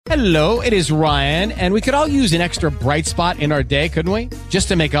Hello, it is Ryan, and we could all use an extra bright spot in our day, couldn't we? Just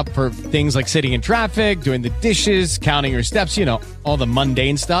to make up for things like sitting in traffic, doing the dishes, counting your steps, you know, all the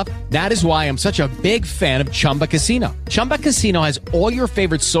mundane stuff. That is why I'm such a big fan of Chumba Casino. Chumba Casino has all your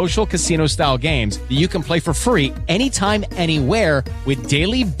favorite social casino-style games that you can play for free anytime, anywhere with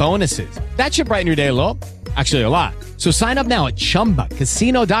daily bonuses. That should brighten your day a little. Actually, a lot. So sign up now at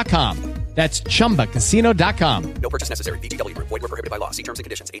ChumbaCasino.com. That's ChumbaCasino.com. No purchase necessary. VGW Group. Void where prohibited by law. See terms and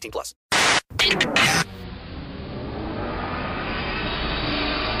conditions. 18+.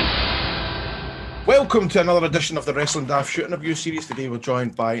 Welcome to another edition of the Wrestling Daft Shoot Interview Series. Today we're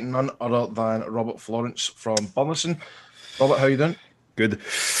joined by none other than Robert Florence from Burleson. Robert, how you doing? Good.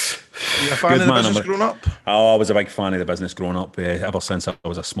 Are you a fan of the business growing up? Oh, I was a big fan of the business growing up. Ever since I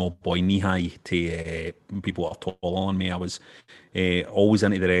was a small boy, knee-high to people that are taller than me. I was always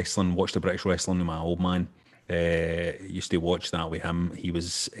into the wrestling, watched the British wrestling with my old man. Used to watch that with him. He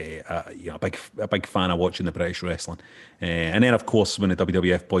was a big fan of watching the British wrestling. And then, of course, when the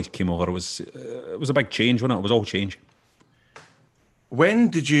WWF boys came over, it was a big change, wasn't it? It was all change. When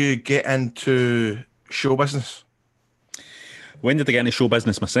did you get into show business? When did I get into show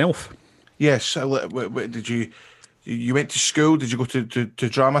business myself? Yes. Did you went to school? Did you go to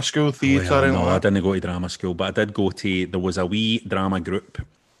drama school, theatre? Well, no, I didn't go to drama school, but I did go to. There was a wee drama group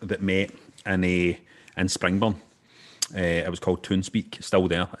that met in Springburn. It was called ToonSpeak. Still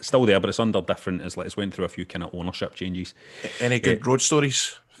there, but it's under different. It's went through a few kind of ownership changes. Any good road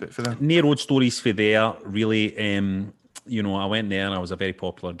stories for them? No road stories for there, really. I went there and I was a very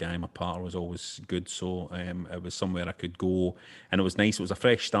popular guy. My partner was always good, so it was somewhere I could go, and it was nice. It was a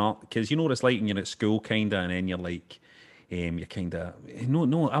fresh start because you know what it's like when you're at school, kind of, and then you're like, you're kind of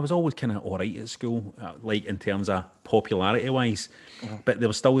no. I was always kind of all right at school, like in terms of popularity wise, but there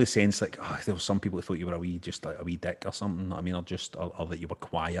was still the sense like there was some people that thought you were a wee dick or something. I mean, or that you were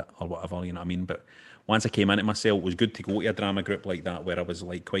quiet or whatever. You know what I mean? But once I came into myself, it was good to go to a drama group like that where I was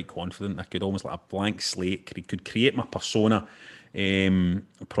like quite confident. I could almost like a blank slate, could create my persona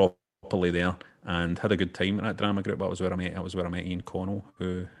properly there, and had a good time in that drama group. That was where I met Ian Connell,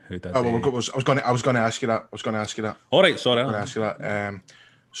 who did. Oh well, I was going to ask you that. All right, sorry. I was going to ask you that.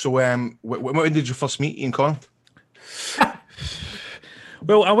 So when did you first meet Ian Connell?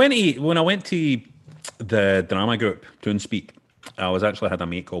 Well, when I went to the drama group ToonSpeak, I had a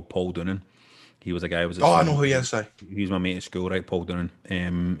mate called Paul Doonan. He was a guy. I know who he is. He was my mate at school, right? Paul Doonan.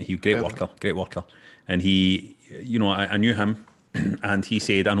 He was great worker, and he, I knew him, and he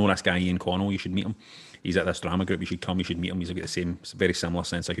said, "I know this guy Ian Connell. You should meet him. He's at this drama group. You should come. You should meet him. He's got the same, very similar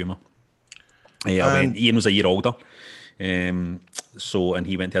sense of humour." Ian was a year older, and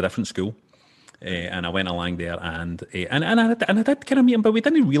he went to a different school. And I went along there, and I did kind of meet him, but we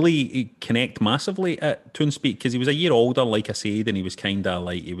didn't really connect massively at ToonSpeak because he was a year older, like I said, and he was kind of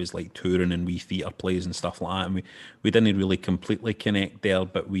like touring in wee theatre plays and stuff like that, and we didn't really completely connect there,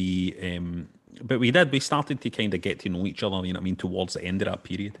 but we did. We started to kind of get to know each other, you know what I mean, towards the end of that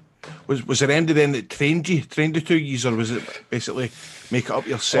period. Was it Andy then that trained you 2 years, or was it basically make it up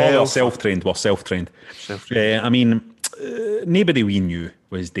yourself? We're self-trained. I mean, nobody we knew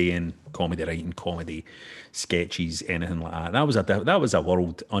was doing comedy writing, comedy sketches, anything like that. That was a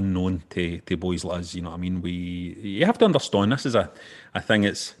world unknown to boys like us. You know what I mean? You have to understand this is a thing.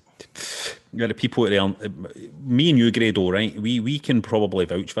 It's the people there. Me and you, Grado, right? We can probably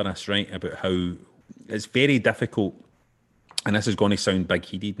vouch for this, right? About how it's very difficult. And this is going to sound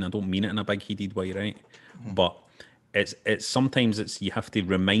big-headed, and I don't mean it in a big-headed way, right? But it's sometimes you have to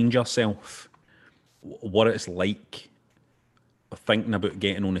remind yourself what it's like thinking about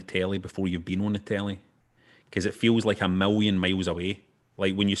getting on the telly before you've been on the telly, because it feels like a million miles away.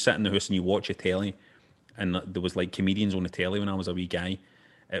 Like when you sit in the house and you watch a telly, and there was like comedians on the telly when I was a wee guy,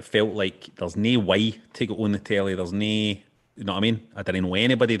 it felt like there's no way to go on the telly. There's no, you know what I mean? I didn't know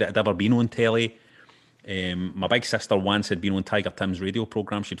anybody that had ever been on telly. My big sister once had been on Tiger Tim's radio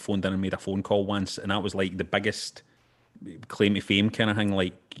programme. She'd phoned in and made a phone call once, and that was like the biggest claim to fame kind of thing.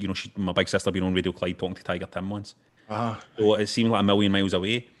 Like, my big sister been on Radio Clyde talking to Tiger Tim once. So it seemed like a million miles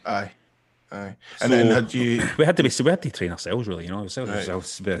away. Aye. So And then had you? we had to train ourselves, really.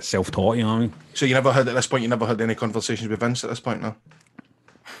 Self-taught. You know what I mean? So you never had any conversations with Vince at this point, no?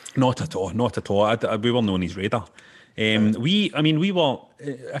 Not at all. We were on his radar. We were.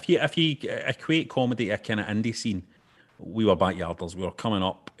 If you equate comedy to a kind of indie scene, we were backyarders. We were coming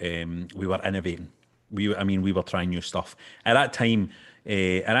up. We were innovating. We were trying new stuff. At that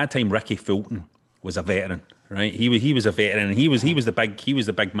time, Ricky Fulton was a veteran, right? He was a veteran, and he was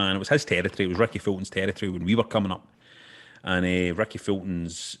the big man. It was his territory. It was Ricky Fulton's territory when we were coming up. And Ricky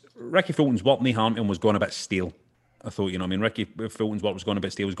Fulton's work in Harmon was going a bit stale. I thought, you know, I mean, Ricky Fulton's work was going a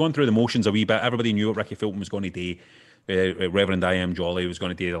bit stale. He was going through the motions a wee bit. Everybody knew what Ricky Fulton was going to do. Reverend I.M. Jolly was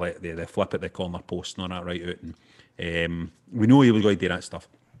going to do the flip at the corner post and all that right out. And we knew he was going to do that stuff.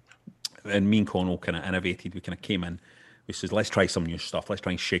 And me and Connell kind of innovated. We kind of came in. We said, let's try some new stuff. Let's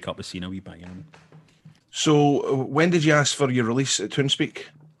try and shake up the scene a wee bit, you know. So when did you ask for your release at ToonSpeak?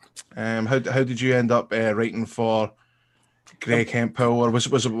 How did you end up writing for Greg Hemphill, or was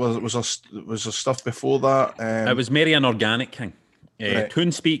there stuff before that? It was merely an organic thing. Right.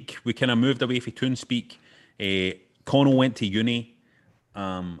 ToonSpeak, we kind of moved away from ToonSpeak. Connell went to uni.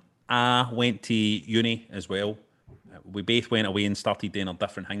 I went to uni as well. We both went away and started doing our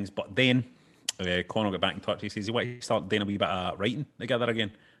different things. But then Connell got back in touch. He says, "You want to start doing a wee bit of writing together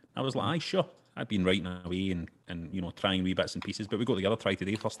again?" I was like, "Aye, sure." I'd been writing away and you know, trying wee bits and pieces. But we got together, tried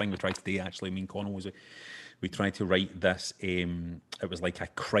today. First thing we tried today, actually, me and Connell, was we tried to write this. It was like a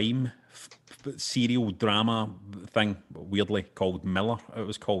crime serial drama thing, weirdly called Miller. It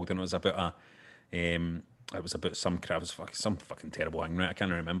was called, and it was about some fucking terrible thing, right? I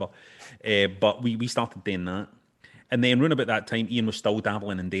can't remember. But we started doing that. And then round about that time, Ian was still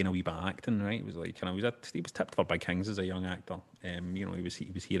dabbling in doing a wee bit of acting, right? It was like, he was tipped for big things as a young actor. You know, he was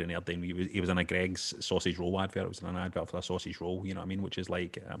here and there. Then he was in a Greg's sausage roll advert. It was in an advert for a sausage roll. You know what I mean? Which is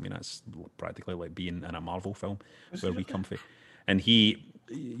like, I mean, that's practically like being in a Marvel film where we come from. And he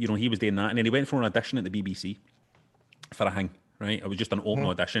was doing that, and then he went for an audition at the BBC for a thing, right? It was just an open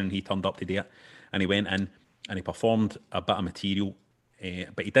audition, and he turned up to do it, and he went in and he performed a bit of material,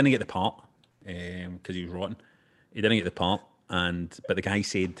 but he didn't get the part because he was rotten. He didn't get the part, but the guy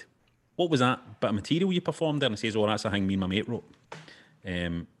said, "What was that bit of material you performed there?" And he says, "Oh, that's a thing me and my mate wrote."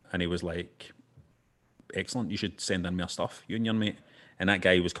 And he was like, "Excellent, you should send in more stuff, you and your mate." And that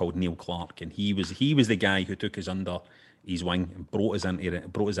guy was called Neil Clark, and he was the guy who took us under his wing and brought us into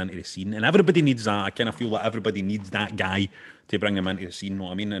the scene. And everybody needs that. I kind of feel like everybody needs that guy to bring them into the scene. You know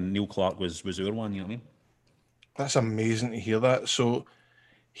what I mean? And Neil Clark was our one. You know what I mean? That's amazing to hear that. So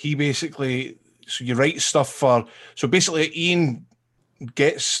he basically. So you write stuff for. So basically, Ian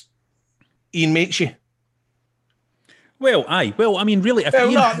makes you. Well, aye. Well, I mean, really, if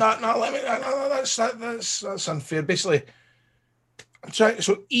Well, Ian... that's unfair. Basically,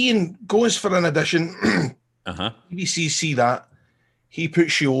 so Ian goes for an audition. BBC see that, he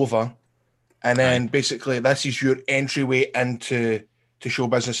puts you over, and then basically this is your entryway into show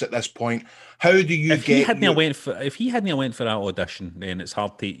business at this point. How do you if he hadn't went for that audition, then it's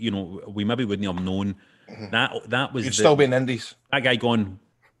hard to, you know, we maybe wouldn't have known that was. You'd still be in Indies. That guy gone.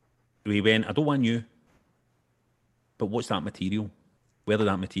 We went, "I don't want you, but what's that material? Where did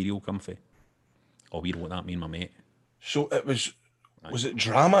that material come from?" "Oh, we wrote that, me and my mate." So it was. Was it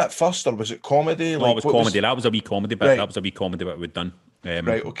drama at first, or was it comedy? No, it was comedy. That was a wee comedy bit. Right. That was a wee comedy bit we'd done.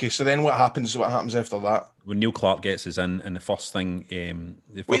 Right. Okay. So then, what happens? What happens after that? When Neil Clark gets us in, and the first thing.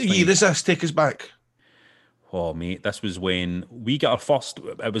 What year does this take us back? Oh, mate, this was when we got our first.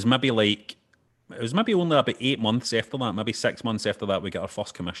 It was maybe only about 8 months after that, maybe 6 months after that, we got our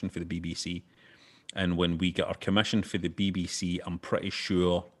first commission for the BBC. And when we got our commission for the BBC, I'm pretty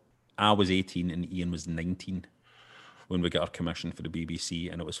sure I was 18 and Ian was 19. When we got our commission for the BBC,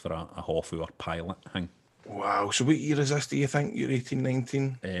 and it was for a half-hour pilot thing. Wow. So what year is this, do you think? You're 18,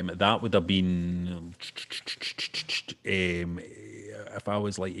 19? That would have been, if I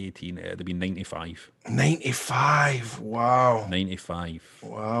was like 18, it would have been 95. 95, wow. 95.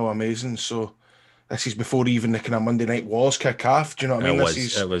 Wow, amazing. So this is before even the kind of Monday Night Wars kick off. Do you know what I mean?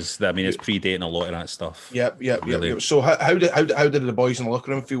 It was. I mean, it's predating a lot of that stuff. Yep. So how did the boys in the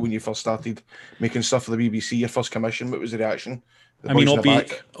locker room feel when you first started making stuff for the BBC? Your first commission, what was the reaction? I mean,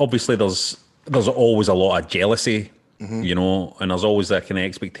 obviously there's always a lot of jealousy, you know, and there's always that kind of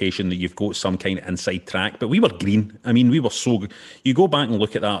expectation that you've got some kind of inside track. But we were green. I mean, we were so good. You go back and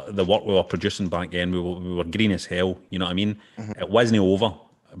look at the work we were producing back then. We were green as hell. You know what I mean? It wasn't over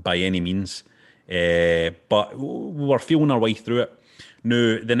by any means. But we were feeling our way through it.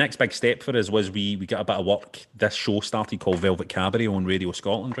 Now, the next big step for us was we got a bit of work. This show started called Velvet Cabaret on Radio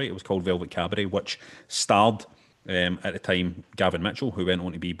Scotland, right? It was called Velvet Cabaret, which starred, at the time, Gavin Mitchell, who went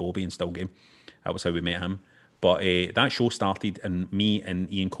on to be Bobby in Still Game. That was how we met him. But that show started, and me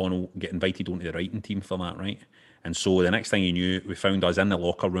and Ian Connell get invited onto the writing team for that, right? And so the next thing you knew, we found us in the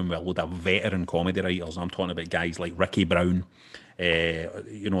locker room with a load of veteran comedy writers. I'm talking about guys like Ricky Brown,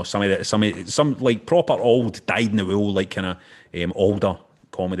 you know, some like proper old, dyed-in-the-wool, like kind of older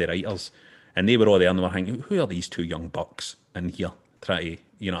comedy writers. And they were all there and they were thinking, who are these two young bucks in here try to,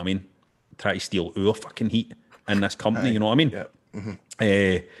 you know what I mean, try to steal our fucking heat in this company, you know what I mean?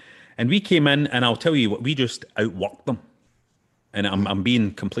 Yeah. And we came in, and I'll tell you what, we just outworked them. And I'm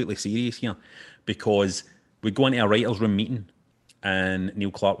being completely serious here, because we'd go into a writer's room meeting, and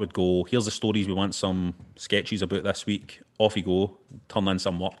Neil Clark would go, here's the stories we want some sketches about this week. Off you go, turn in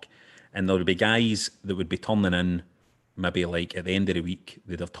some work. And there would be guys that would be turning in, maybe like at the end of the week,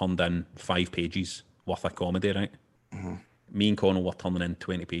 they'd have turned in 5 pages worth of comedy, right? Mm-hmm. Me and Connell were turning in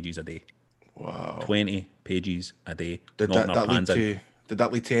 20 pages a day. Wow. 20 pages a day. Did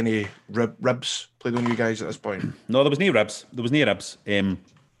that lead to any ribs played on you guys at this point? No, there was no ribs. And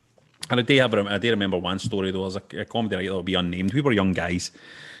I do remember one story, though. There was a comedy writer that would be unnamed. We were young guys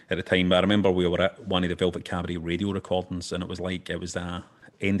at the time, but I remember we were at one of the Velvet Cabaret radio recordings, and it was the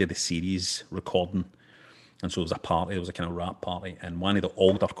end of the series recording. And so it was a party, it was a kind of rap party, and one of the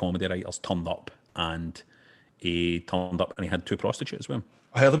older comedy writers turned up, and he had 2 prostitutes with him.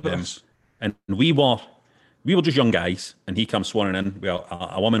 I heard about this. And we were just young guys, and he comes swanning in with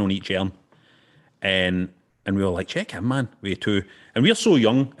a woman on each arm, and we were like, check him, man, we 2. And we're so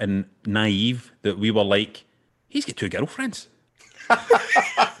young and naive that we were like, he's got 2 girlfriends.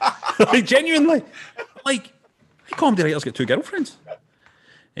 Like, genuinely. Like, comedy writer's got 2 girlfriends.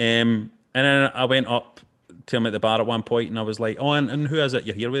 And then I went up to him at the bar at one point, and I was like, oh, and who is it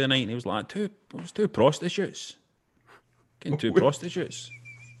you're here with tonight? And he was like, it was 2 prostitutes. Getting 2 prostitutes.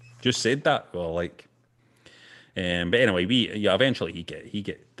 Just said that. Well, like, but anyway, eventually he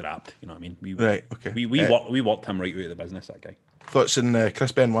get trapped. You know what I mean? Right. Okay. We walked him right out of the business. That guy. Thoughts in the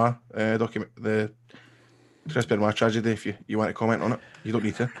Chris Benoit document, the Chris Benoit tragedy? If you want to comment on it, you don't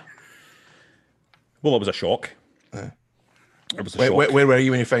need to. Well, it was a shock. It was a shock. Where were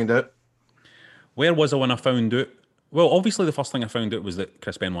you when you found out? Where was I when I found out? Well, obviously the first thing I found out was that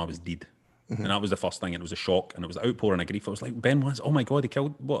Chris Benoit was dead. Mm-hmm. And that was the first thing. It was a shock, and it was an outpouring of grief. I was like, Benoit's, oh my God, he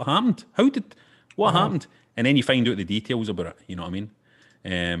killed, what happened? What happened? And then you find out the details about it, you know what I mean?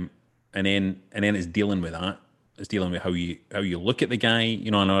 And then it's dealing with that. It's dealing with how you look at the guy,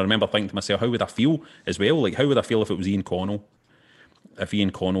 you know, and I remember thinking to myself, how would I feel as well? Like, how would I feel if it was Ian Connell? If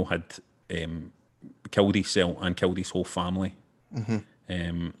Ian Connell had killed himself and killed his whole family.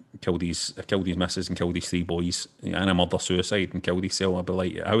 Mm-hmm. Killed his missus and killed his 3 boys, and a murder-suicide and killed himself. I'd be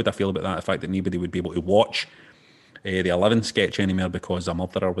like, how would I feel about that? The fact that nobody would be able to watch the 11 sketch anymore because a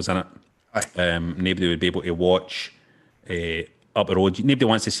murderer was in it. Nobody would be able to watch Up the Road. Nobody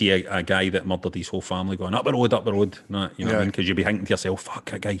wants to see a guy that murdered his whole family going up the road. No, you know what I mean? Because you'd be thinking to yourself, fuck,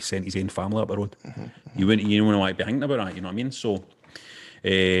 that guy sent his own family up the road. Mm-hmm. You wouldn't want to be thinking about that, you know what I mean? So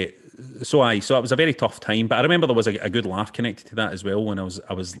it was a very tough time, but I remember there was a good laugh connected to that as well. When I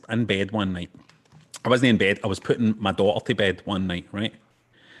was in bed one night. I wasn't in bed, I was putting my daughter to bed one night, right?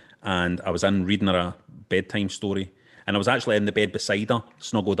 And I was in reading her a bedtime story, and I was actually in the bed beside her,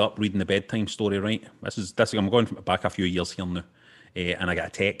 snuggled up, reading the bedtime story, right? I'm going back a few years here now, and I got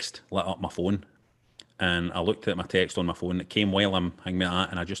a text lit up my phone, and I looked at my text on my phone. It came while I'm hanging with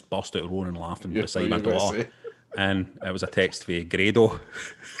that, and I just burst out roaring laughing beside my daughter. And it was a text for Grado.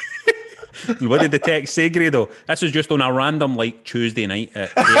 And what did the text say, Grado? This was just on a random Tuesday night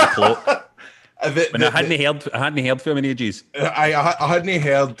at 8 o'clock. When I hadn't heard from in ages. I hadn't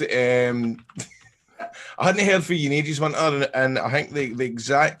heard. I hadn't heard from you in ages, Winter, and I think the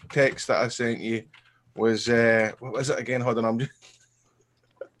exact text that I sent you was what was it again? Hold on, I'm just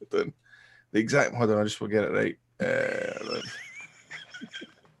the exact. Hold on, I just forget it right.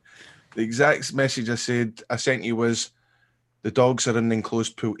 The exact message I sent you was, the dogs are in the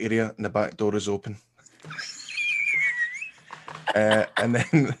enclosed pool area and the back door is open. And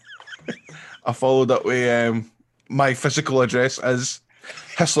then I followed up with my physical address as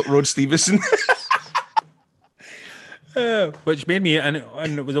Hislop Road, Stevenson. Which made me, and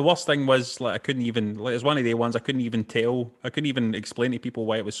it was the worst thing was, I couldn't even, it was one of the ones I couldn't even explain to people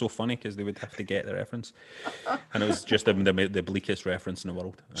why it was so funny, because they would have to get the reference, and it was just the bleakest reference in the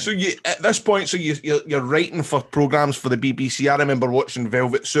world. So at this point, you're writing for programs for the BBC. I remember watching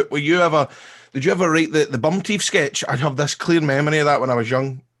Velvet Soup. Did you ever write the bum teeth sketch? I have this clear memory of that when I was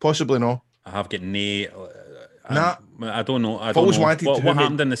young. Possibly no. I have got nah. I don't know. What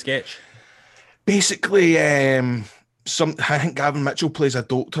happened in the sketch? Basically, I think Gavin Mitchell plays a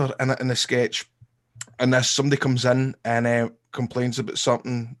doctor in the sketch, and somebody comes in and complains about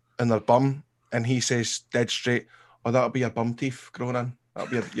something in their bum, and he says dead straight, "Oh, that'll be your bum teeth growing in. That'll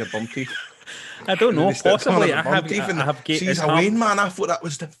be your bum teeth." I don't know. Possibly, I have. See, he's a Wayne man. I thought that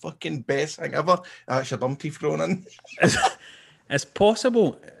was the fucking best thing ever. That's your bum teeth growing in. It's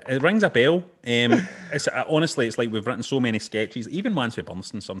possible. It rings a bell. It's honestly, it's like we've written so many sketches. Even ones with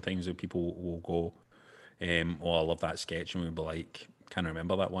Burnston, sometimes people will go, "Oh, I love that sketch," and we'll be like, "Can't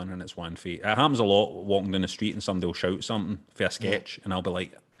remember that one," and it's one feet. It happens a lot walking down the street, and somebody will shout something for a sketch, and I'll be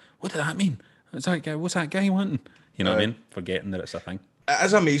like, "What did that mean? What's that guy wanting?" You know what I mean? Forgetting that it's a thing. it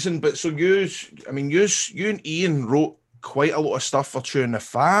is amazing. But so you and Ian wrote quite a lot of stuff for Chewing the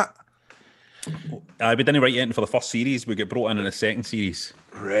Fat. We didn't write anything for the first series. We get brought in the second series.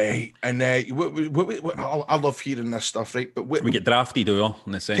 Right, and I love hearing this stuff, right? But we get drafted in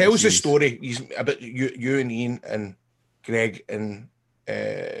the second tells series. The story about you and Ian and Greg and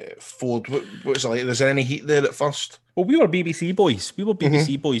Ford. What was it like? Was there any heat there at first? Well, we were BBC boys. We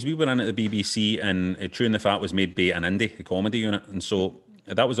were in at the BBC, and Chewing the Fat was made by an indie, a comedy unit, and so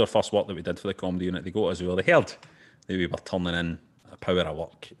that was our first work that we did for the comedy unit. They got us well. They heard that we were turning in a power of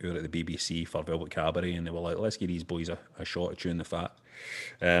work out at the BBC for Velvet Cabaret, and they were like, let's give these boys a shot at Chewing the Fat.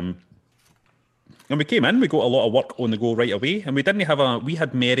 And we came in, we got a lot of work on the go right away, and we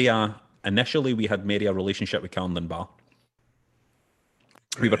had Mary a relationship with Camden Bar.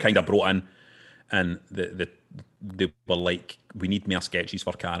 We were kind of brought in, and they were like, we need more sketches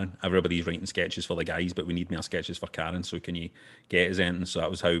for Karen. Everybody's writing sketches for the guys, but we need more sketches for Karen, so can you get us in? So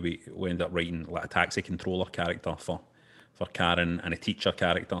that was how we ended up writing like a taxi controller character for Karen and a teacher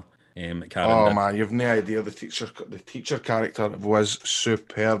character. Man, you've no idea. The teacher character was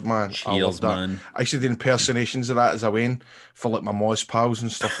superb, man. Cheers, I loved that. man. I used to do impersonations of that as I went for like my Moz pals and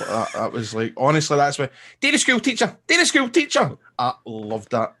stuff like that. That was like, honestly, that's my day to school teacher. I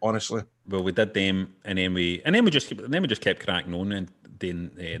loved that, honestly. Well, we did them, and then we just kept cracking on and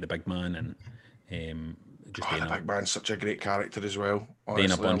doing the big man and the big man's such a great character as well. Honestly,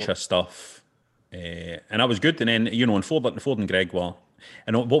 doing a bunch of stuff, and that was good. And then and Ford and Greg were.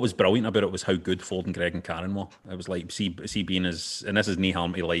 And what was brilliant about it was how good Ford and Greg and Karen were. It was like, see being as, and this is no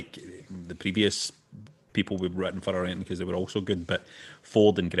harm to like the previous people we've written for or anything, because they were also good, but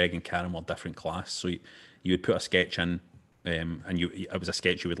Ford and Greg and Karen were different class. So you would put a sketch in, and it was a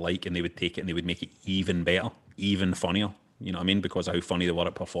sketch you would like, and they would take it and they would make it even better, even funnier. You know what I mean? Because of how funny they were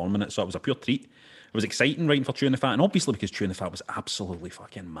at performing it. So it was a pure treat. It was exciting writing for Chewing the Fat, and obviously because Chewing the Fat was absolutely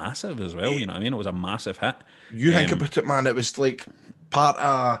fucking massive as well. You know what I mean? It was a massive hit. You think about it, man. It was like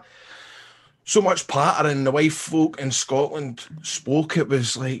so much pattering. The way folk in Scotland spoke, it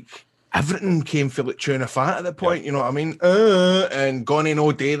was like everything came from like Chewing the Fat at the point. You know what I mean? And Gone in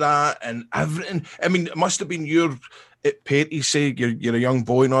all day that and everything. I mean, it must have been your at Petey say you're a young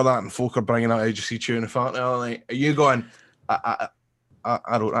boy and all that, and folk are bringing out how you see Chewing the Fat now. Like, are you going? I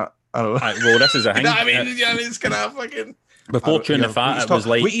wrote that. I don't know. Well, this is a thing. You know what I mean? It's kind of fucking. Before Chewing the Fat, it was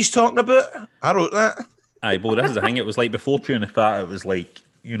like. What he's talking about? I wrote that. Aye, well, this is the thing. It was like before Chewing the Fat, it was like,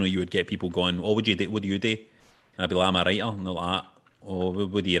 you would get people going, oh, what do you do? And I'd be like, I'm a writer. And they're like, oh,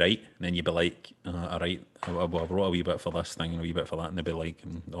 what do you write? And then you'd be like, I write, I wrote a wee bit for this thing and a wee bit for that. And they'd be like,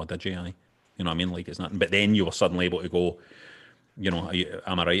 oh, did you? Aye. You know what I mean? Like, it's nothing. But then you were suddenly able to go,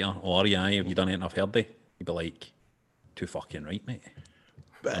 I'm a writer. Oh, are you? Aye. Have you done anything I've heard of? You'd be like, too fucking right, mate.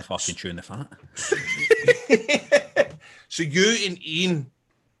 I'm fucking Chewing the Fat. So you and Ian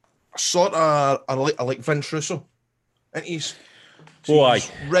sort of are like Vince Russo, and he's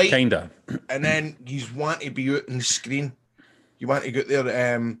right, kinda. And then he's want to be out on the screen. You want to get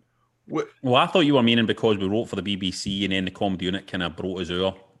there. Well, I thought you were meaning because we wrote for the BBC, and then the comedy unit kind of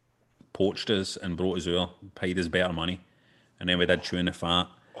poached us and brought us over, paid us better money, and then we did Chewing the Fat.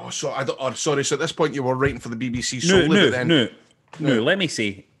 Oh, so sorry. So at this point, you were writing for the BBC solely. No. Let me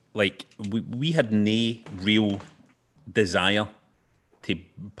say, like we had no real desire to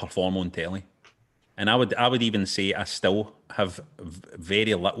perform on telly, and I would even say I still have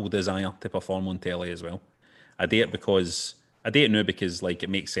very little desire to perform on telly as well. I do it now because like it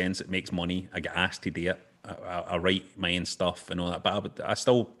makes sense, it makes money. I get asked to do it. I write my own stuff and all that, but I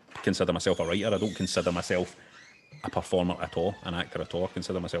still consider myself a writer. I don't consider myself a performer at all, an actor at all. I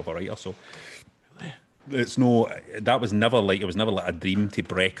consider myself a writer. So it was never like a dream to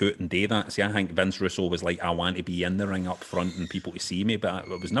break out and do that. See, I think Vince Russo was like, I want to be in the ring up front and people to see me, but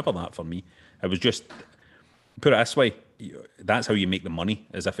it was never that for me. It was just, put it this way, that's how you make the money,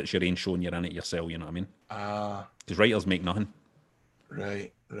 as if it's your own show and you're in it yourself, you know what I mean? Because writers make nothing.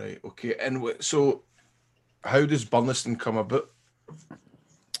 Right, okay. And so, how does Burniston come about?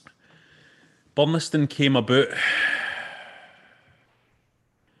 Burniston came about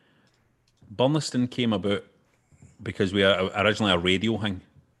because we were originally a radio thing.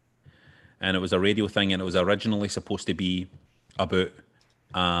 And it was a radio thing, and it was originally supposed to be about,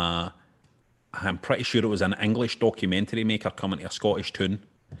 I'm pretty sure it was an English documentary maker coming to a Scottish town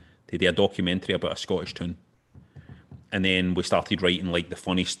to do a documentary about a Scottish town. And then we started writing like the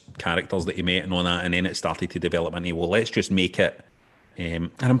funniest characters that he met and all that, and then it started to develop into, well, let's just make it.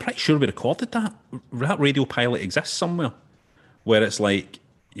 And I'm pretty sure we recorded that. That radio pilot exists somewhere where it's like,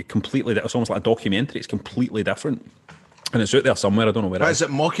 it's almost like a documentary. It's completely different, and it's out there somewhere. I don't know where. Is it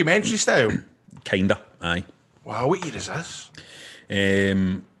mockumentary style? Kinda, aye. Wow, what year is this?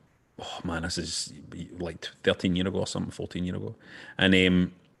 Oh man, this is like 13 years ago or something, 14 years ago. And,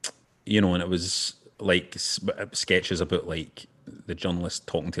 and it was like sketches about like the journalist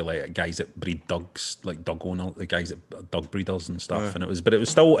talking to like guys that breed dogs, like dog owner, the guys that dog breeders and stuff. Yeah. And it was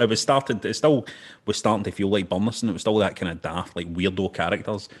starting to feel like Burnistoun. It was still that kind of daft, like weirdo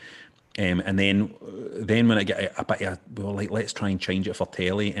characters. And then when I get a bit, we were like, let's try and change it for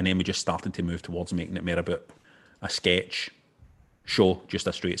telly. And then we just started to move towards making it more about a sketch show, just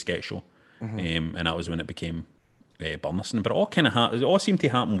a straight sketch show. And that was when it became Burnistoun. But it all seemed to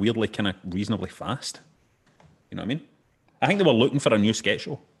happen weirdly, kind of reasonably fast. You know what I mean? I think they were looking for a new sketch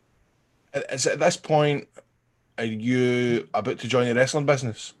show. At this point, are you about to join the wrestling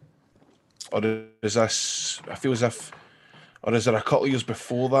business? Or is this, I feel as if, or is there a couple of years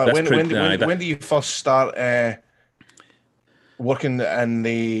before that? When do you first start working in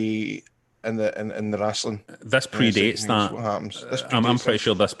the wrestling? This predates that. What happens? I'm pretty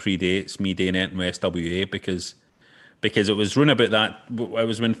sure this predates me doing it in SWA because it was run about that. It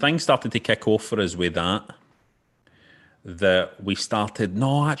was when things started to kick off for us with that we started.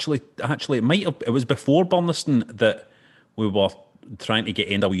 No, actually, it was before Burnistoun that we were trying to get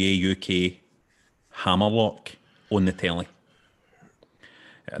NWA UK Hammerlock on the telly.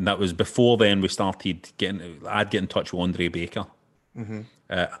 And that was before then we started I'd get in touch with Andre Baker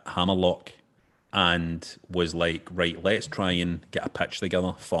at Hammerlock and was like, right, let's try and get a pitch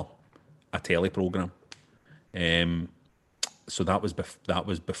together for a telly programme. So that was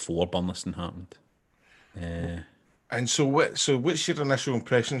before Burnistoun happened. And so what's your initial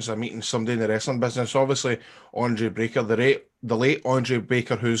impressions of meeting somebody in the wrestling business? Obviously, Andre Baker, the late Andre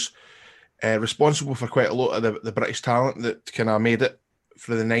Baker, who's responsible for quite a lot of the British talent that kind of made it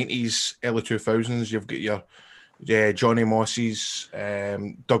for the 90s, early 2000s. You've got your Johnny Moss's,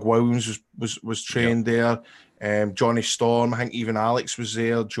 Doug Williams was trained there, Johnny Storm, I think even Alex was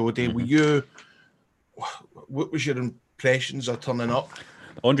there, Jody. What was your impressions of turning up?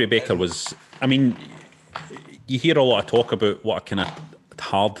 Andre Baker was, I mean, you hear a lot of talk about what a kind of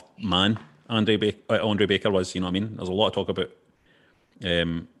hard man Andre Baker was, you know what I mean? There's a lot of talk about,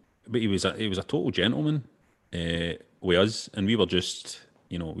 but he was a total gentleman with us, and we were just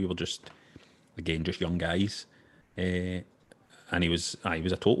again, just young guys. And he was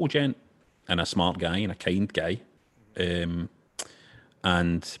a total gent and a smart guy and a kind guy. And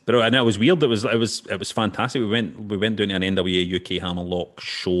it was weird. It was fantastic. We went down to an NWA UK Hammerlock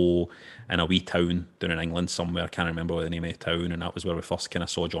show in a wee town down in England somewhere. I can't remember the name of the town, and that was where we first kind of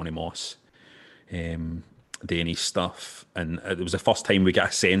saw Johnny Moss doing his stuff. And it was the first time we got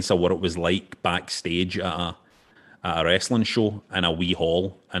a sense of what it was like backstage at a wrestling show in a wee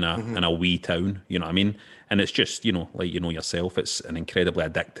hall in a wee town. You know what I mean? And it's just, like yourself, it's an incredibly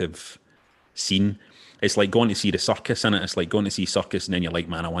addictive scene. It's like going to see the circus in it. It's like going to see circus, and then you're like,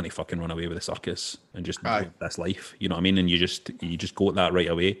 man, I want to fucking run away with the circus and just live this life. You know what I mean? And you just go at that right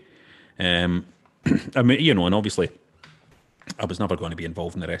away. I mean, and obviously, I was never going to be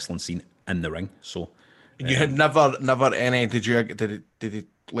involved in the wrestling scene in the ring. So you had never any. Did he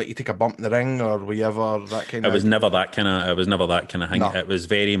let you take a bump in the ring, or were you ever that kind of? It was never that kind of thing. No. It was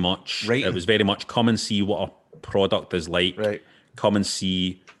very much. Right. It was very much come and see what our product is like. Right. Come and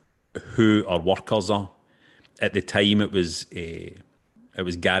see who our workers are. At the time, it was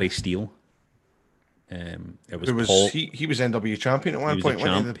Gary Steele. It was Paul. He was NW champion at one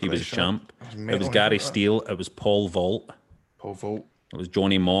point. He was a champ. It was Gary Steele. It was Paul Vault. It was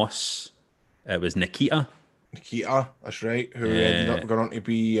Johnny Moss. It was Nikita, that's right. Who ended up going on to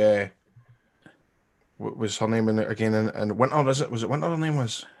be what was her name again? And Winter, is it? Was it Winter? Her name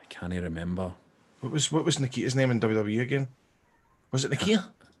was. I can't even remember. What was Nikita's name in WWE again? Was it Nikita?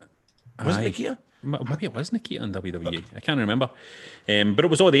 Was it Nikita? Maybe it was Nikita in WWE. I can't remember. But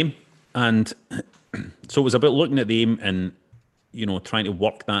it was all them. And so it was about looking at them and, trying to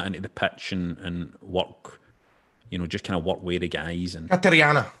work that into the pitch and work, just kind of work with the guys. And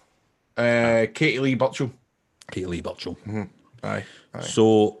Kateriana. Katie Lee Burchill. Mm-hmm. Aye.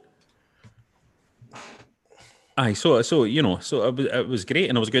 So it was great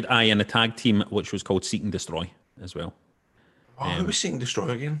and it was good. And the tag team, which was called Seek and Destroy as well. Oh, who was Seek and Destroy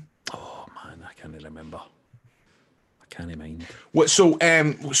again? Oh man, I can't remember. I can't mind. So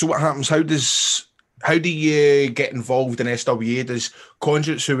what happens? How do you get involved in SWA? Does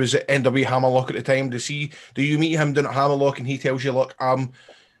Conjurts, who was at NW Hammerlock at the time, do you meet him down at Hammerlock and he tells you, look, I'm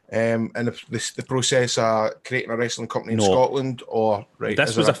in the process of creating a wrestling company in Scotland? Or right?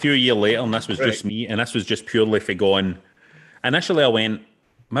 This was a few years later, and this was just me, and this was just purely for going. Initially, I went,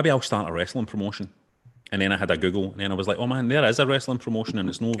 maybe I'll start a wrestling promotion. And then I had a Google, and then I was like, oh man, there is a wrestling promotion, and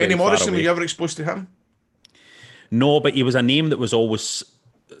it's no very Eddie Morrison, far away. were you ever exposed to him? No, but he was a name that was always.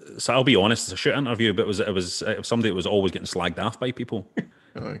 So I'll be honest, it's a shit interview, but it was somebody that was always getting slagged off by people.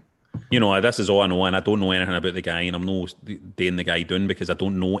 You know, this is all I know, and I don't know anything about the guy, and I'm no doing the guy doing because I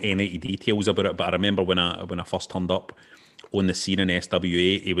don't know any details about it. But I remember when I first turned up on the scene in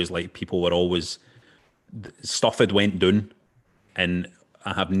SWA, it was like people were always stuff had went down, and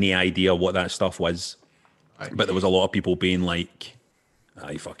I have no idea what that stuff was. But there was a lot of people being like,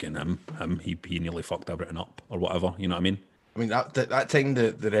 "I fucking him, he nearly fucked everything up or whatever." You know what I mean? I mean, that time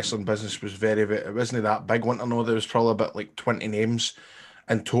the wrestling business was very, it wasn't that big one to know. There was probably about like 20 names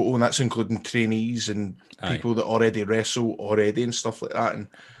in total, and that's including trainees and people that already wrestle already and stuff like that.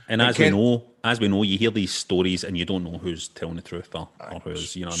 And as we know, you hear these stories and you don't know who's telling the truth or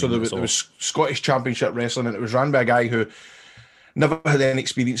who's, you know. So there was Scottish Championship Wrestling, and it was run by a guy who never had any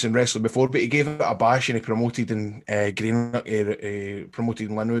experience in wrestling before, but he gave it a bash and he promoted in promoted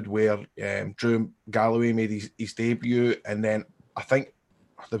in Linwood, where Drew Galloway made his debut, and then I think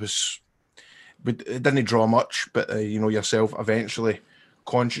it didn't draw much, but you know yourself, eventually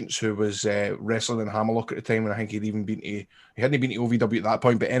Conscience, who was wrestling in Hammerlock at the time, and I think he hadn't been to OVW at that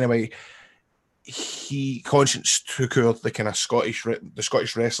point, but anyway, Conscience took over the kind of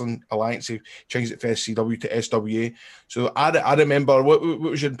Scottish Wrestling Alliance. He changed it from SCW to SWA. So I remember, what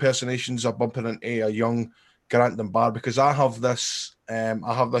was your impersonations of bumping into a young Grant Dunbar? Because I have this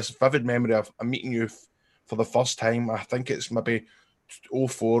vivid memory of meeting you for the first time. I think it's maybe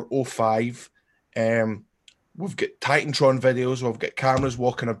 04, 05. We've got Titantron videos. We've got cameras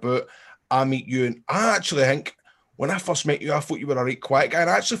walking about. I meet you, and I actually think, when I first met you, I thought you were a right quiet guy, and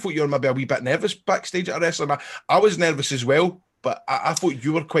I actually thought you were maybe a wee bit nervous backstage at a wrestling. I was nervous as well, but I thought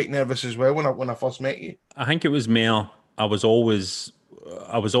you were quite nervous as well when I first met you. I think it was more, I was always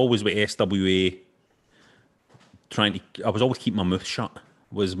with SWA I was always keeping my mouth shut,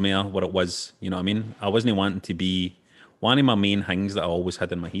 was more what it was, you know what I mean? I wasn't wanting to be, one of my main things that I always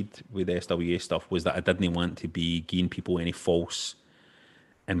had in my head with the SWA stuff was that I didn't want to be giving people any false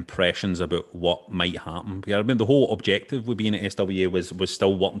impressions about what might happen. I mean, the whole objective with being at SWA was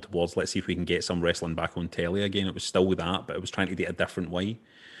still working towards, let's see if we can get some wrestling back on telly again. It was still that, but it was trying to do it a different way.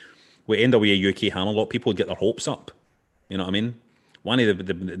 With NWA UK Hammerlock, people would get their hopes up. You know what I mean? One of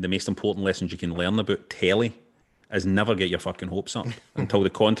the most important lessons you can learn about telly is never get your fucking hopes up until the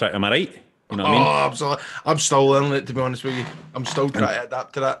contract. Am I right? You know what I mean? Absolutely. I'm still learning it, to be honest with you. I'm still trying to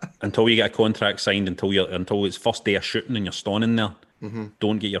adapt to that. Until you get a contract signed, until it's first day of shooting and you're standing there. Mm-hmm.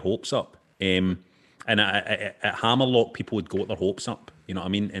 Don't get your hopes up. And at Hammerlock, people would go at their hopes up. You know what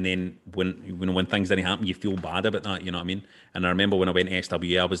I mean? And then when things didn't happen, you feel bad about that. You know what I mean? And I remember when I went to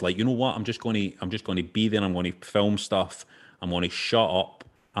SWA, I was like, you know what? I'm just going to be there. I'm going to film stuff. I'm going to shut up.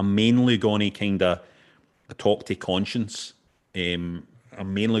 I'm mainly going to kind of talk to Conscience. I'm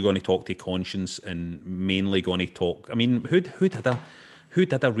mainly going to talk to Conscience, and mainly going to talk. I mean, who did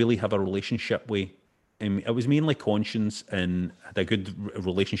I really have a relationship with? It was mainly Conscience, and had a good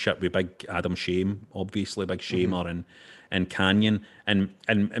relationship with Big Adam Shame, obviously Big Shamer, and Canyon, and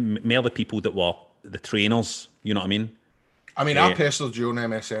more the people that were the trainers. You know what I mean? I personally during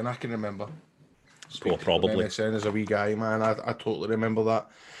MSN, I can remember. Probably MSN as a wee guy, man. I totally remember that,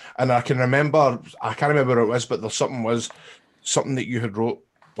 and I can't remember what it was, but something that you had wrote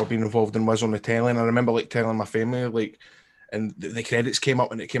or been involved in was on the telly, and I remember like telling my family like. And the credits came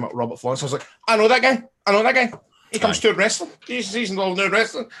up, and it came up Robert Florence. I was like, I know that guy. He comes to wrestling. He's involved in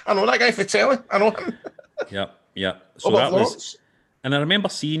wrestling. I know that guy for telly. I know him. Yeah. So Robert Florence. And I remember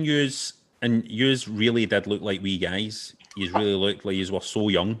seeing yous, and yous really did look like wee guys. Yous really looked like yous were so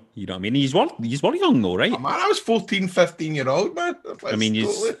young. You know what I mean? Yous were young though, right? Oh, man, I was 14, 15-year-old, man. I mean,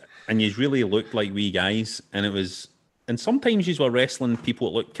 yous really looked like wee guys, and sometimes yous were wrestling people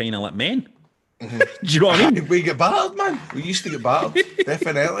that looked kind of like men. Mm-hmm. Do you know what I mean? We get battled, man. We used to get battled,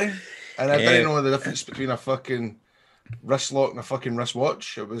 definitely. And I didn't know the difference between a fucking wrist lock and a fucking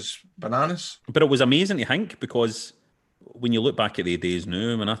wristwatch. It was bananas. But it was amazing to think, because when you look back at the days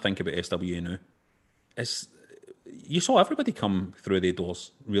now, when I think about SWA now, you saw everybody come through the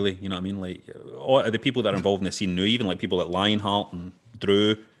doors, really. You know what I mean? Like all the people that are involved in the scene now, even like people like Lionheart and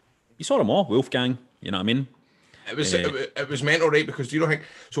Drew, you saw them all. Wolfgang, you know what I mean? It was mental, right? Because you don't think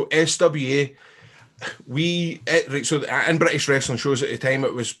so. SWA, in British wrestling shows at the time,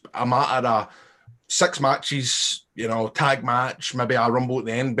 it was a matter of 6 matches, you know, tag match, maybe a rumble at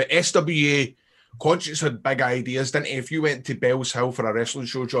the end. But SWA, Conscience had big ideas, didn't he? If you went to Bells Hill for a wrestling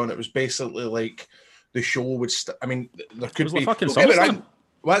show, John, it was basically like the show would. There could be like fucking SummerSlam.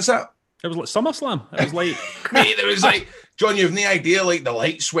 What's that? It was like SummerSlam. It was like, mate, it was like, John, you have no idea. Like the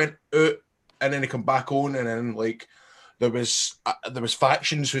lights went out, and then they come back on, and then like There was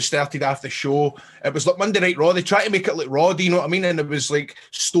factions who started after the show. It was like Monday Night Raw. They tried to make it like Raw, do you know what I mean? And there was like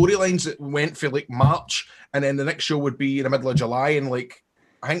storylines that went for like March, and then the next show would be in the middle of July. And like,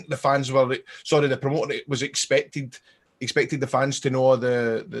 I think the fans were the promoter was expected the fans to know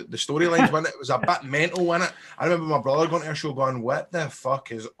the storylines when it was a bit mental in it. I remember my brother going to a show going, "What the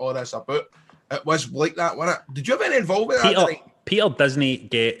fuck is all this about?" It was like that, wasn't it? Did you have any involvement in that? Peter doesn't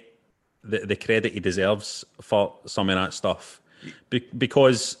get the credit he deserves for some of that stuff,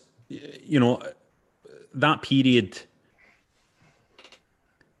 because you know that period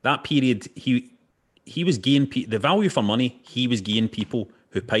he was gaining the value for money. He was gaining people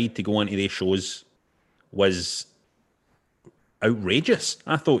who paid to go into these shows was outrageous.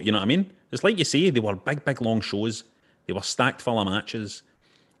 I thought, you know what I mean? It's like you say, they were big long shows. They were stacked full of matches.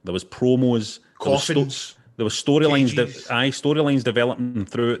 There was promos, coffins. There was storylines developing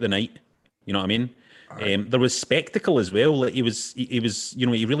throughout the night. You know what I mean? Right. There was spectacle as well. Like he was, you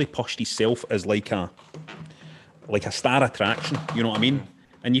know, he really pushed himself as like a star attraction. You know what I mean?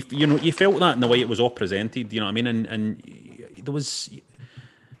 And you felt that in the way it was all presented. You know what I mean? And there was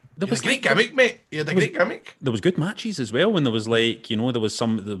a great gimmick, mate. You had a great gimmick. There was good matches as well, and there was like, you know, there was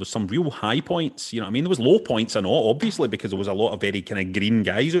some real high points. You know what I mean? There was low points and all, obviously, because there was a lot of very kind of green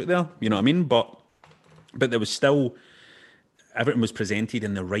guys out there. You know what I mean? But there was still, everything was presented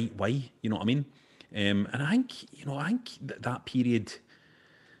in the right way. You know what I mean? And I think that period,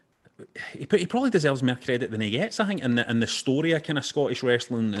 he probably deserves more credit than he gets. I think in the story of kind of Scottish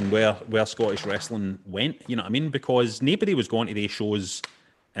wrestling and where Scottish wrestling went. You know what I mean? Because nobody was going to these shows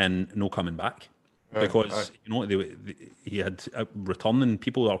and no coming back, because you know he had returning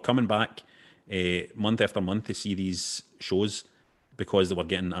people that are coming back month after month to see these shows because they were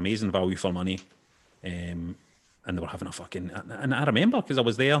getting amazing value for money, and they were having a fucking. And I remember because I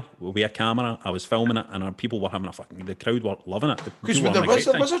was there with a camera, I was filming it, and people were having a fucking. The crowd were loving it because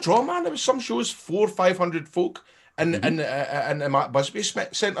there was a draw, man. There was some shows 400-500 folk in the Matt Busby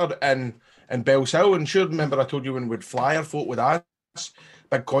Centre in Bells Hill, and sure, remember I told you when we'd flyer folk with us.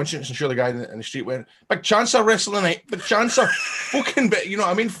 Big Conscience, and sure the guy in the street went, "Big Chancer wrestling tonight, Big Chancer." Fucking bit, you know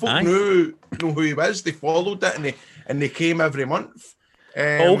what I mean? Folk knew who he was. They followed it and they came every month.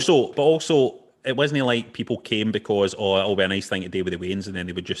 But also, it wasn't like people came because it'll be a nice thing to do with the Waynes, and then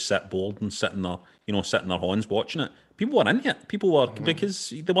they would just sit bored and sit in their horns watching it. People were into it. People were because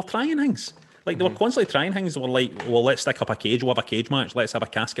they were trying things. Like they were constantly trying things. They were like, well, let's stick up a cage. We'll have a cage match. Let's have a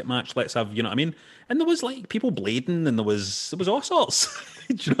casket match. Let's have, you know what I mean? And there was like people blading, and there was all sorts.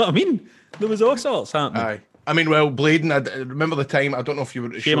 Do you know what I mean? There was all sorts happening. Aye. I mean, well, blading. I remember the time. I don't know if you were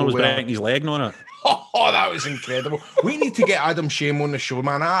at the show. Was breaking his leg on it. Oh, that was incredible. We need to get Adam Shame on the show,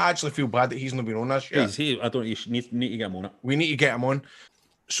 man. I actually feel bad that he's not been on this yet. You need to get him on it. We need to get him on.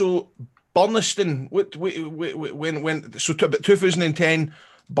 So, Burniston, when 2010.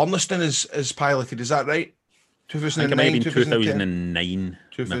 Burniston is piloted, is that right? 2009, I think it might have been 2009.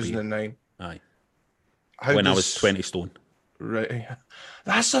 2009. Aye. I was 20 stone. Right.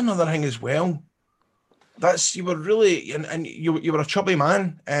 That's another thing as well. You were really, and you were a chubby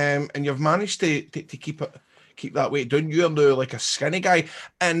man, and you've managed to keep that weight down. You're now like a skinny guy,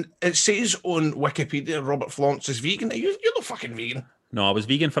 and it says on Wikipedia Robert Florence is vegan. You're not fucking vegan. No, I was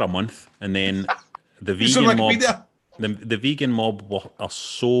vegan for a month, and then the vegan mob. The vegan mob are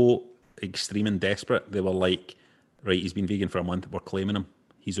so extreme and desperate. They were like, right, he's been vegan for a month. We're claiming him.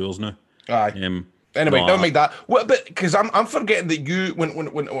 He's ours now. Aye. Anyway, don't make that. What? But because I'm forgetting that you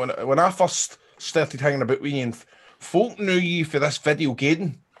when I first started hanging about with you, and folk knew you for this video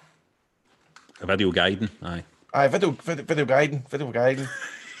guiding. A video guiding, aye. Aye, video guiding.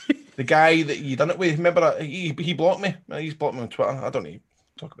 The guy that you done it with. Remember, he blocked me. He's blocked me on Twitter. I don't know.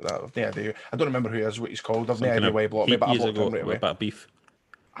 Talk about that. I've no idea. I don't remember who he is, what he's called. I've no idea why he blocked me, but I blocked him right away. About beef.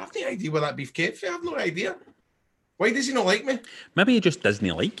 I have no idea where that beef came from. I have no idea. Why does he not like me? Maybe he just doesn't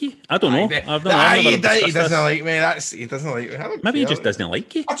like you. I don't know. He doesn't like me. He doesn't like me. Maybe he just doesn't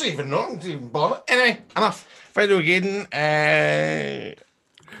like you. I don't even know. Anyway, enough. Video Gaiden.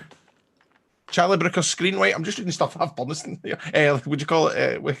 Charlie Brooker's screen white. I'm just reading stuff I have Burniston here. Would you call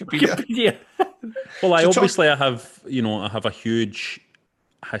it Wikipedia? Well, I have a huge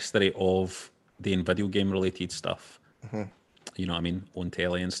history of doing video game related stuff. Mm-hmm. You know what I mean? On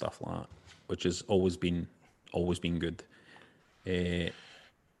telly and stuff like that, which has always been good. When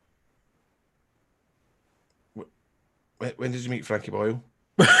did you meet Frankie Boyle?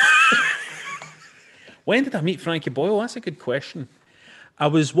 When did I meet Frankie Boyle? That's a good question. I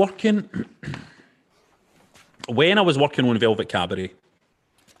was working when I was working on Velvet Cabaret,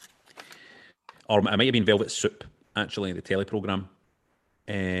 or it might have been Velvet Soup, actually, the telly programme.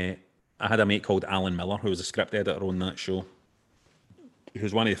 I I had a mate called Alan Miller, who was a script editor on that show,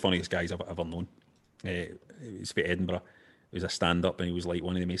 who's one of the funniest guys I've ever known. He's from Edinburgh. He was a stand-up, and he was like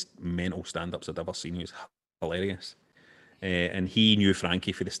one of the most mental stand-ups I'd ever seen. He was hilarious. And he knew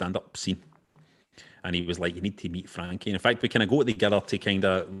Frankie for the stand-up scene. And he was like, you need to meet Frankie. And in fact, we kind of go together to kind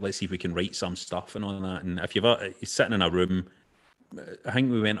of, let's see if we can write some stuff and all that. And if you're sitting in a room, I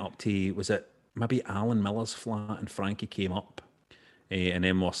think we went up to, was it maybe Alan Miller's flat, and Frankie came up. And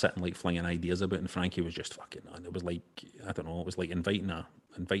then we're sitting like flinging ideas about it, and Frankie was just fucking, and it was like, I don't know, it was like inviting a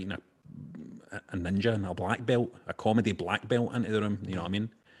ninja and a black belt, a comedy black belt into the room, you know what I mean?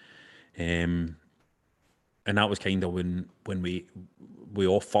 And that was kind of when we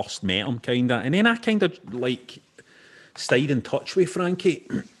all first met him, kind of. And then I kind of like stayed in touch with Frankie.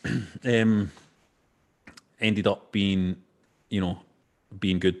 Ended up being,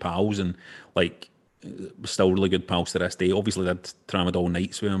 being good pals, and like still really good pals to this day. Obviously did Tramadol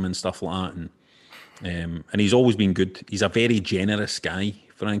nights with him and stuff like that. And he's always been good. He's a very generous guy,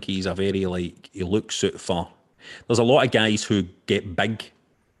 Frankie. He's a very, like, he looks out for... There's a lot of guys who get big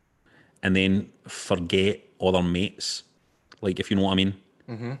and then forget other mates, like, if you know what I mean.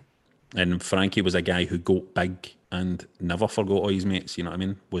 Mm-hmm. And Frankie was a guy who got big and never forgot all his mates, you know what I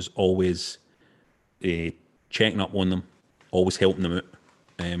mean? Was always checking up on them, always helping them out,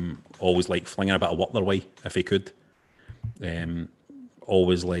 always, like, flinging a bit of work their way if he could.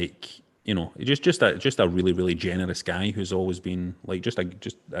 Always, like... just a really, really generous guy who's always been like just a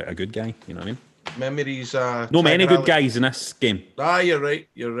good guy. You know what I mean? Memories. No many good guys in this game. You're right.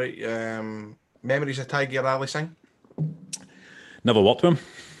 Memories of Tiger Ali Singh. Never worked with him.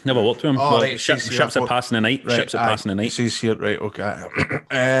 Oh, well, right. Ships are passing the night. Right, ships are passing the night. He's here, right? Okay.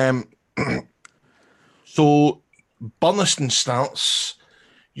 So Burniston starts.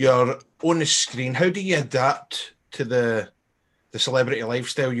 You're on the screen. How do you adapt to the celebrity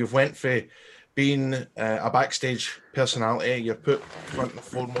lifestyle? You've went for being a backstage personality. You're put front and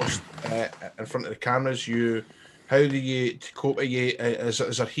foremost in front of the cameras. How do you cope with you? Is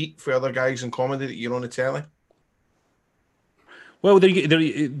there heat for other guys in comedy that you're on the telly? Well,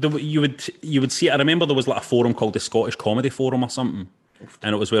 you would see it. I remember there was like a forum called the Scottish Comedy Forum or something,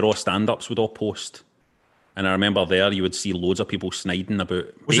 and it was where all stand-ups would all post. And I remember there you would see loads of people sniding about...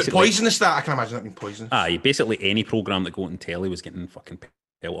 Was it poisonous that? I can imagine it being poisonous. Basically any programme that got on telly was getting fucking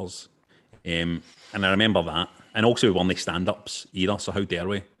pelters. And I remember that. And also we weren't the stand-ups either, so how dare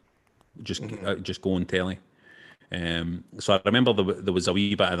we just go on telly. So I remember there was a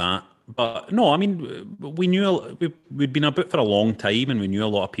wee bit of that. But no, I mean, we knew... We'd been about for a long time, and we knew a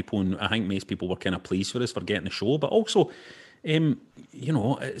lot of people, and I think most people were kind of pleased for us for getting the show. But also,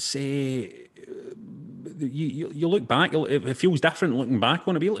 it's... You look back, it feels different looking back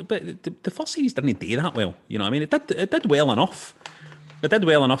on it. But the first series didn't do that well. You know what I mean? It did well enough. It did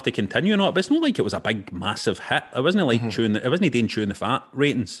well enough to continue on it, but it's not like it was a big, massive hit. It wasn't like it wasn't doing chewing the fat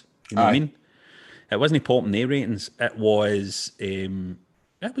ratings. You know what I mean? It wasn't popping their ratings. It was, did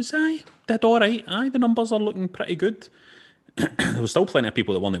all right. The numbers are looking pretty good. There was still plenty of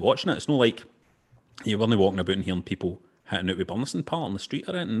people that weren't watching it. It's not like you weren't walking about and hearing people hitting out with Burniston part on the street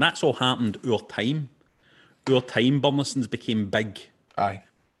or anything. And that's all happened over time. Over time, Burniston's became big. Aye.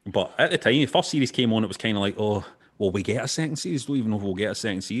 But at the time, the first series came on, it was kind of like, oh, will we get a second series? Don't even know if we'll get a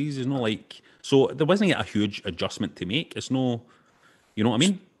second series. It's not like... So there wasn't a huge adjustment to make. It's no... You know what I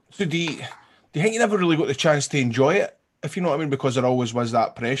mean? So do you think you never really got the chance to enjoy it, if you know what I mean? Because there always was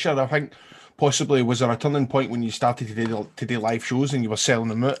that pressure. I think possibly was there a turning point when you started to do live shows and you were selling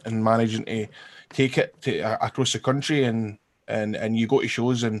them out and managing to take it across the country and you go to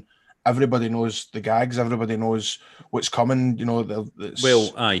shows and everybody knows the gags, everybody knows what's coming,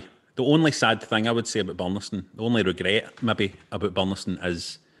 Well, aye. The only sad thing I would say about Burniston, the only regret maybe about Burniston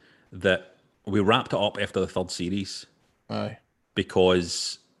is that we wrapped it up after the third series. Aye.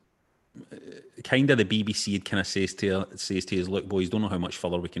 Because kind of the BBC had kind of says to us, look, boys, don't know how much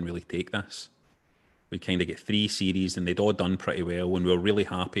further we can really take this. We kind of get 3 series and they'd all done pretty well, and we were really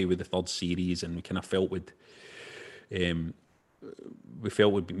happy with the third series, and we kind of felt we'd be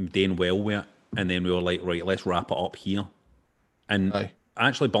doing well with it, and then we were like, right, let's wrap it up here. And Aye.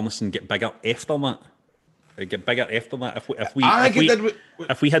 Actually Burniston get bigger after that. It get bigger after that.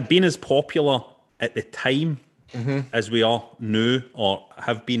 If we had been as popular at the time as we are now, or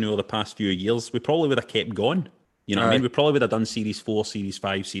have been over the past few years, we probably would have kept going. You know what I mean? We probably would have done Series 4, Series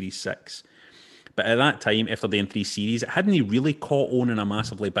 5, Series 6. But at that time, after doing 3 series, it hadn't really caught on in a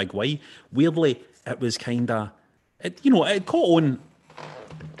massively big way. Weirdly, it was kind of... it caught on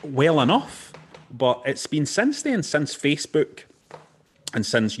well enough, but it's been since then, since Facebook and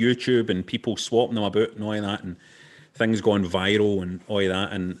since YouTube and people swapping them about and all of that, and things gone viral and all of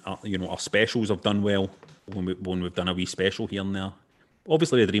that, and our specials have done well when we've done a wee special here and there.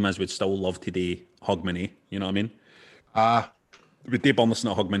 Obviously, the dream is we'd still love to do Hogmanay. You know what I mean? We'd do Burleson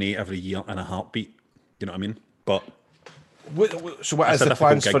at Hogmanay every year in a heartbeat. You know what I mean? But so what is the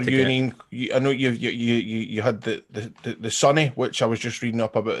plans for Union? I know you had the Sunny, which I was just reading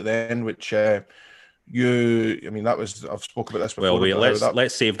up about then, which that was, I've spoken about this before. Well,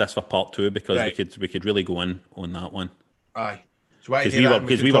 let's save this for part 2 because we could really go in on that one. Aye. So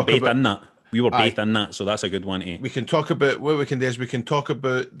because we were both in that. We were both in that, so that's a good one. We can talk about what we can do is we can talk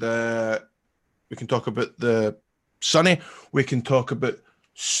about the Sunny. We can talk about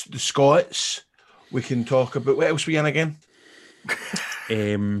the Scots. We can talk about what else we in again.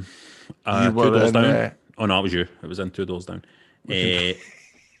 2 Doors Down. Oh no, it was you. It was in 2 Doors Down.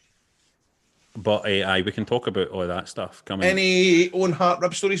 But we can talk about all that stuff. Any Owen Hart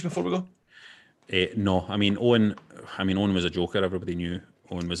rib stories before we go? No, I mean Owen was a joker. Everybody knew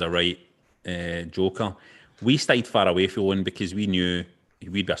Owen was a right joker. We stayed far away from Owen because we knew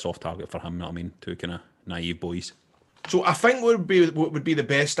we'd be a soft target for him. Know what I mean? 2 kind of naive boys. So I think what would be the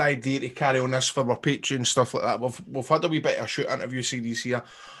best idea to carry on this for our Patreon stuff like that. We've had a wee bit of a shoot interview series here,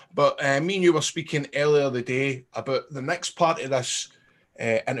 but me and you were speaking earlier the day about the next part of this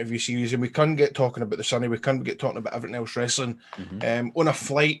interview series, and we couldn't get talking about the Sunny. We couldn't get talking about everything else wrestling. On a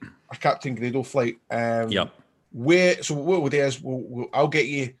flight, a Captain Grado flight. So what we'll do is I'll get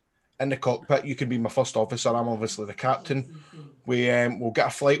you in the cockpit. You can be my first officer. I'm obviously the captain. We'll get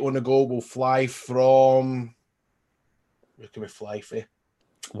a flight on the go. We'll fly from. Where can we fly for?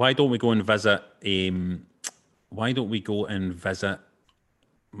 Why don't we go and visit?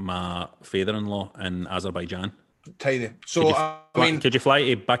 My father-in-law in Azerbaijan? Tidy. So could you fly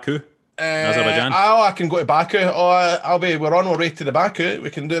to Baku, Azerbaijan? I can go to Baku. We're on our way to the Baku.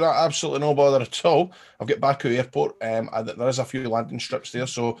 We can do that. Absolutely no bother at all. I'll get Baku Airport. There is a few landing strips there,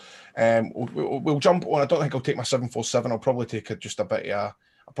 so we'll jump on. I don't think I'll take my 747. I'll probably take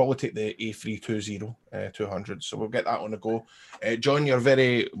I'll probably take the A320 200. So we'll get that on the go. John, you're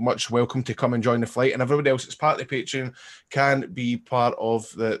very much welcome to come and join the flight, and everybody else that's part of the Patreon can be part of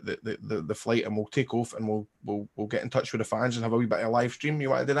the flight, and we'll take off and we'll get in touch with the fans and have a wee bit of a live stream. You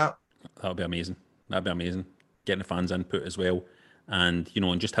want to do that? That'll be amazing. Getting the fans input as well, and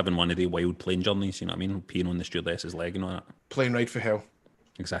and just having one of the wild plane journeys. You know what I mean? Peeing on the stewardess's leg and all that. Plane ride for hell.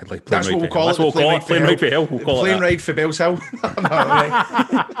 Exactly. That's what we'll call it. Plane ride for hell. Plane ride for Bell's Hill.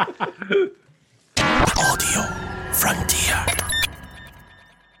 Audio Frontier.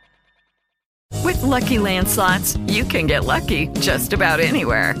 With Lucky Land Slots, you can get lucky just about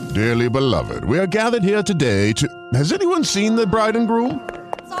anywhere. Dearly beloved, we are gathered here today to... Has anyone seen the bride and groom?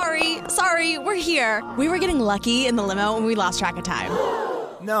 Sorry, we're here. We were getting lucky in the limo and we lost track of time.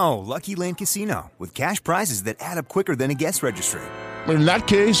 No, Lucky Land Casino, with cash prizes that add up quicker than a guest registry. In that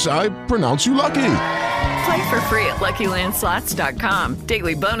case, I pronounce you lucky. Play for free at LuckyLandSlots.com.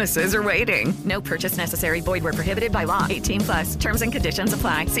 Daily bonuses are waiting. No purchase necessary. Void where prohibited by law. 18+. Terms and conditions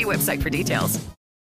apply. See website for details.